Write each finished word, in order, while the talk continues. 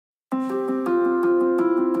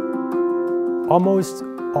Almost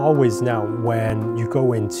always now when you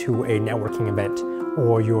go into a networking event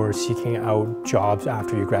or you're seeking out jobs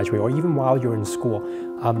after you graduate or even while you're in school,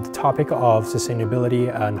 the topic of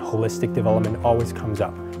sustainability and holistic development always comes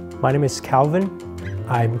up. My name is Calvin.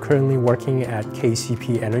 I'm currently working at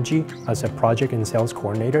KCP Energy as a project and sales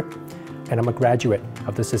coordinator, and I'm a graduate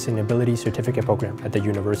of the Sustainability Certificate Program at the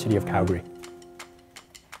University of Calgary.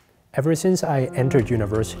 Ever since I entered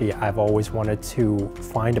university, I've always wanted to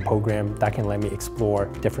find a program that can let me explore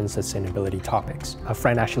different sustainability topics. A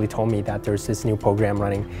friend actually told me that there's this new program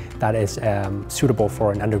running that is suitable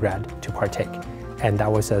for an undergrad to partake, and that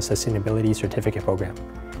was a Sustainability Certificate Program.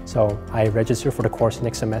 So I registered for the course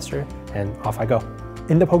next semester, and off I go.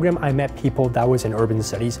 In the program, I met people that was in urban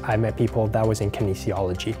studies. I met people that was in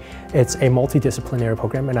kinesiology. It's a multidisciplinary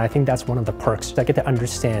program, and I think that's one of the perks. I get to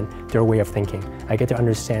understand their way of thinking. I get to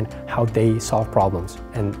understand how they solve problems,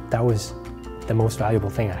 and that was the most valuable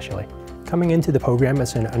thing, actually. Coming into the program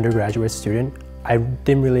as an undergraduate student, I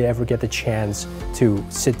didn't really ever get the chance to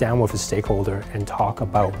sit down with a stakeholder and talk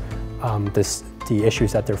about the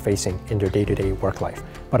issues that they're facing in their day-to-day work life.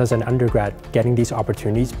 But as an undergrad, getting these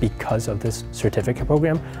opportunities because of this certificate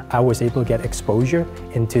program, I was able to get exposure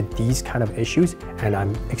into these kind of issues, and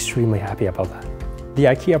I'm extremely happy about that. The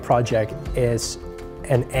IKEA project is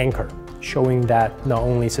an anchor showing that not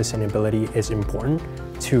only sustainability is important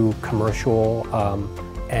to commercial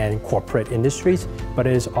and corporate industries, but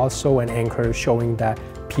it is also an anchor showing that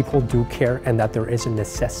people do care and that there is a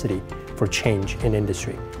necessity for change in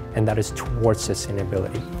industry, and that is towards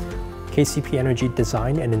sustainability. KCP Energy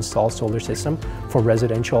designed and installed solar system for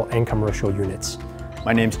residential and commercial units.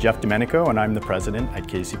 My name's Jeff Domenico, and I'm the president at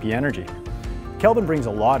KCP Energy. Kelvin brings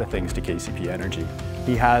a lot of things to KCP Energy.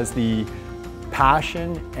 He has the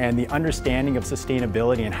passion and the understanding of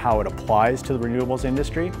sustainability and how it applies to the renewables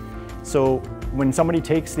industry. So when somebody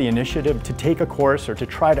takes the initiative to take a course or to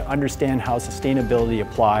try to understand how sustainability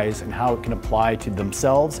applies and how it can apply to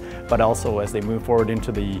themselves, but also as they move forward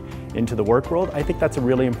into the work world, I think that's a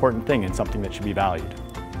really important thing and something that should be valued.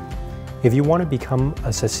 If you want to become a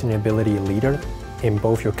sustainability leader in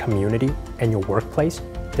both your community and your workplace,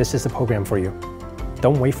 this is the program for you.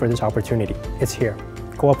 Don't wait for this opportunity. It's here.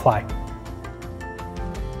 Go apply.